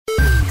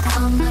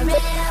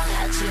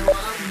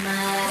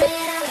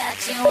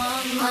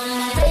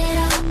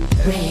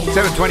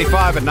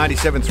7:25 at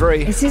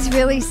 97.3. This is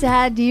really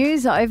sad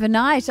news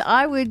overnight.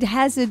 I would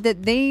hazard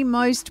that the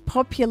most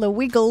popular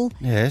Wiggle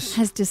Yes.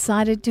 has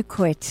decided to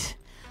quit.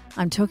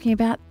 I'm talking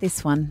about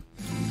this one.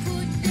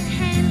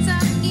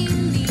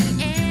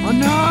 Oh,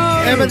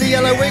 no. Emma the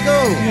Yellow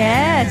Wiggle.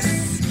 Yes.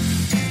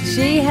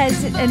 She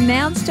has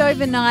announced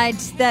overnight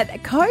that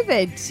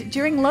COVID,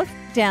 during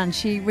lockdown,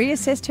 she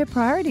reassessed her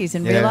priorities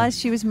and realised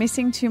she was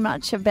missing too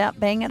much about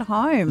being at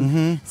home.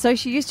 Mm-hmm. So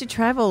she used to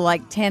travel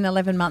like 10,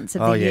 11 months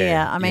of the yeah,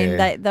 year. I mean,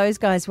 yeah. those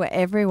guys were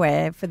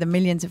everywhere for the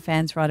millions of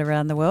fans right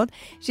around the world.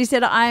 She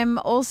said, I'm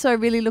also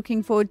really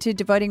looking forward to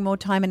devoting more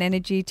time and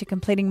energy to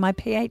completing my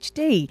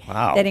PhD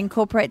Wow. that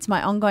incorporates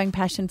my ongoing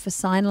passion for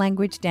sign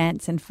language,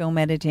 dance and film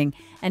editing,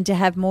 and to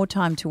have more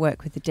time to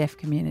work with the deaf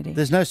community.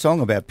 There's no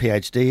song about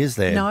PhD, is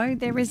there? No,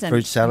 there isn't.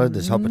 Fruit salad,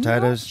 there's hot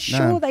potatoes.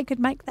 Sure, they could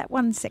make that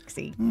one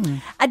sexy.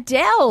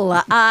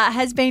 Adele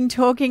has been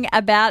talking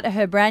about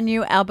her brand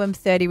new album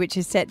 30, which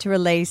is set to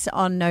release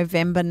on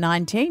November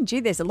 19. Gee,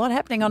 there's a lot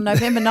happening on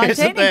November 19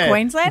 Isn't in there?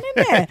 Queensland,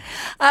 isn't there?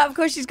 Of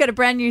course, she's got a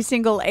brand new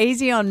single,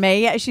 Easy on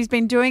Me. She's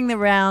been doing the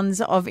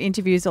rounds of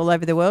interviews all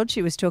over the world.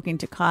 She was talking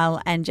to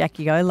Kyle and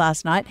Jackie O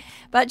last night,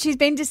 but she's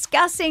been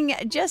discussing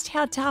just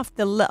how tough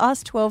the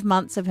last 12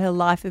 months of her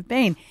life have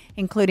been,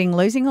 including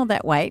losing all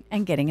that weight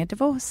and getting a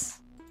divorce.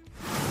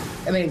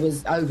 I mean, it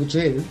was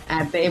overdue,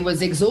 but it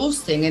was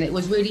exhausting and it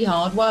was really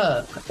hard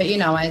work. But, you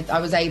know, I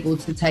was able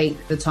to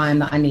take the time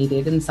that I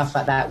needed and stuff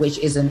like that, which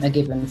isn't a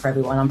given for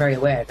everyone. I'm very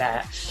aware of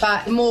that.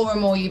 But the more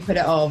and more you put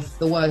it off,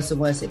 the worse and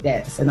worse it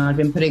gets. And I've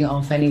been putting it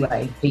off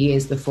anyway for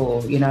years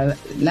before, you know.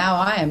 Now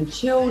I am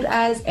chilled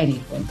as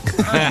anything.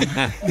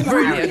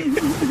 Brilliant.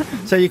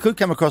 So you could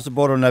come across the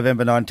border on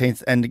November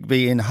 19th and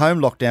be in home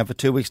lockdown for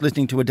 2 weeks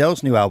listening to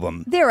Adele's new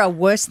album. There are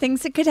worse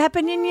things that could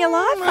happen in your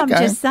life, I'm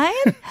Okay. just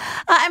saying.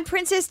 And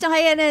Princess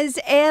Diana's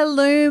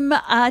heirloom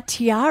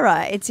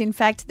tiara. It's in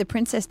fact the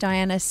Princess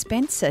Diana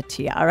Spencer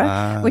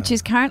tiara, which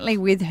is currently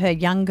with her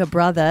younger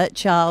brother,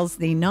 Charles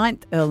the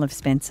 9th Earl of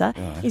Spencer,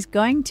 is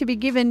going to be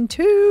given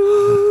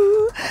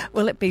to,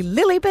 will it be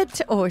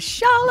Lilibet or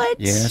Charlotte?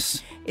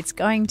 Yes. It's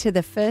going to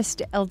the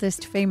first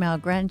eldest female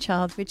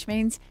grandchild, which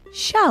means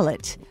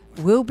Charlotte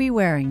will be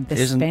wearing the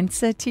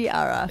Spencer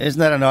tiara. Isn't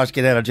that a nice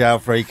get out of jail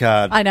free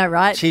card? I know,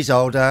 right? She's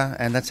older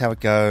and that's how it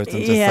goes. I'm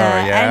so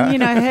sorry, and you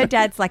know, her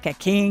dad's like a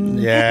king,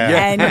 Yeah.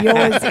 and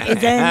yours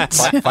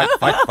isn't.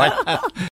 Fight.